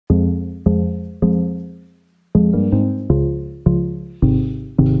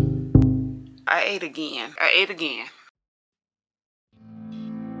ate again. I ate again.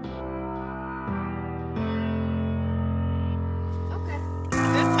 Okay.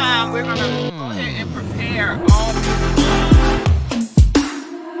 This time we're gonna go ahead and prepare all.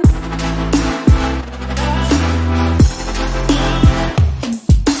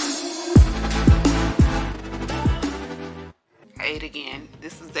 I ate again.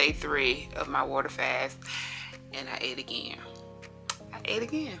 This is day 3 of my water fast, and I ate again. I ate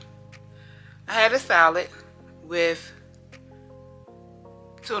again. I had a salad with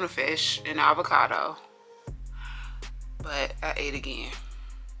tuna fish and avocado, but I ate again.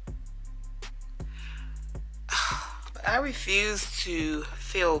 But I refuse to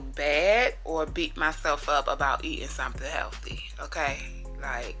feel bad or beat myself up about eating something healthy, okay?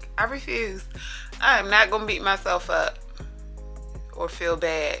 Like, I refuse. I am not gonna beat myself up or feel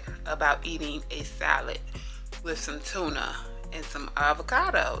bad about eating a salad with some tuna and some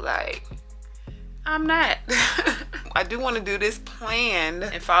avocado. Like, I'm not. I do want to do this plan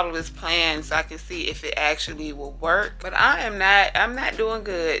and follow this plan so I can see if it actually will work, but I'm not doing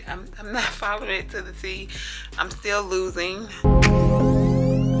good. I'm not following it to the T. I'm still losing.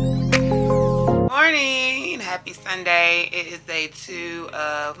 Morning, happy Sunday. It is day 2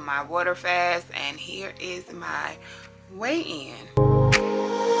 of my water fast, and here is my weigh-in.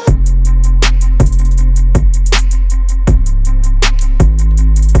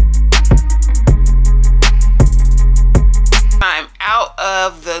 I'm out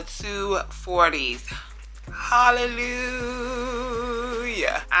of the 240s. Hallelujah.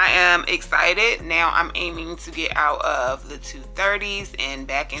 I am excited. Now I'm aiming to get out of the 230s and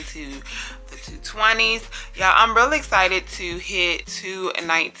back into the 220s. Y'all, I'm really excited to hit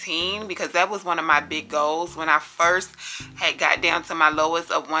 219 because that was one of my big goals when I first had got down to my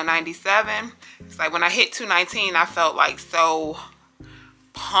lowest of 197. It's like when I hit 219, I felt like so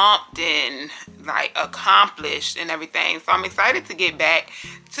pumped and like accomplished and everything. So I'm excited to get back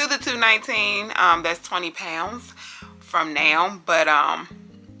to the 219. That's 20 pounds from now, but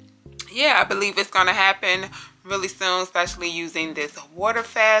yeah, I believe it's gonna happen really soon, especially using this water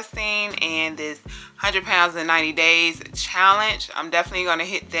fasting and this 100 pounds in 90 days challenge. I'm definitely gonna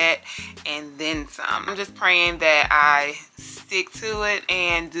hit that and then some. I'm just praying that I stick to it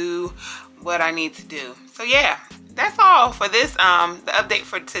and do what I need to do. So yeah, that's all for this the update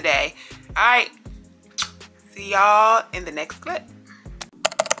for today. All right, see y'all in the next clip.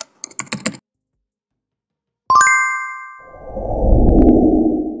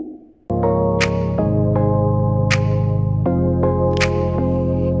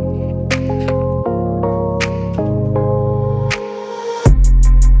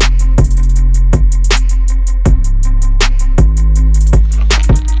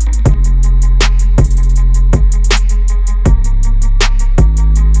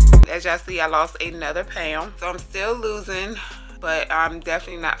 As y'all see, I lost another pound, so I'm still losing, but I'm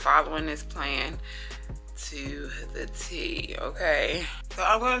definitely not following this plan to the T. Okay, so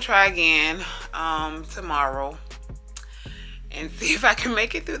I'm gonna try again tomorrow and see if I can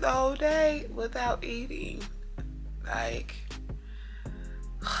make it through the whole day without eating. Like,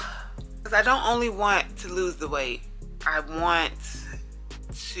 because I don't only want to lose the weight, I want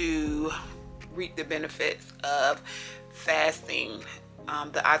to reap the benefits of fasting.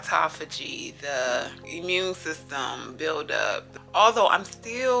 The autophagy, the immune system build up. Although I'm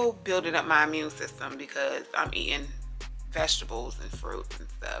still building up my immune system because I'm eating vegetables and fruits and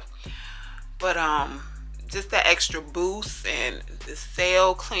stuff. But just that extra boost and the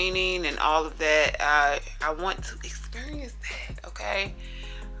cell cleaning and all of that, I want to experience that, okay?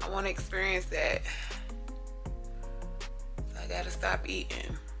 I want to experience that. So I gotta stop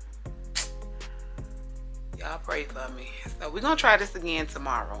eating. Y'all pray for me. So we're gonna try this again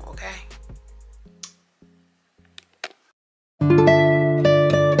tomorrow, okay?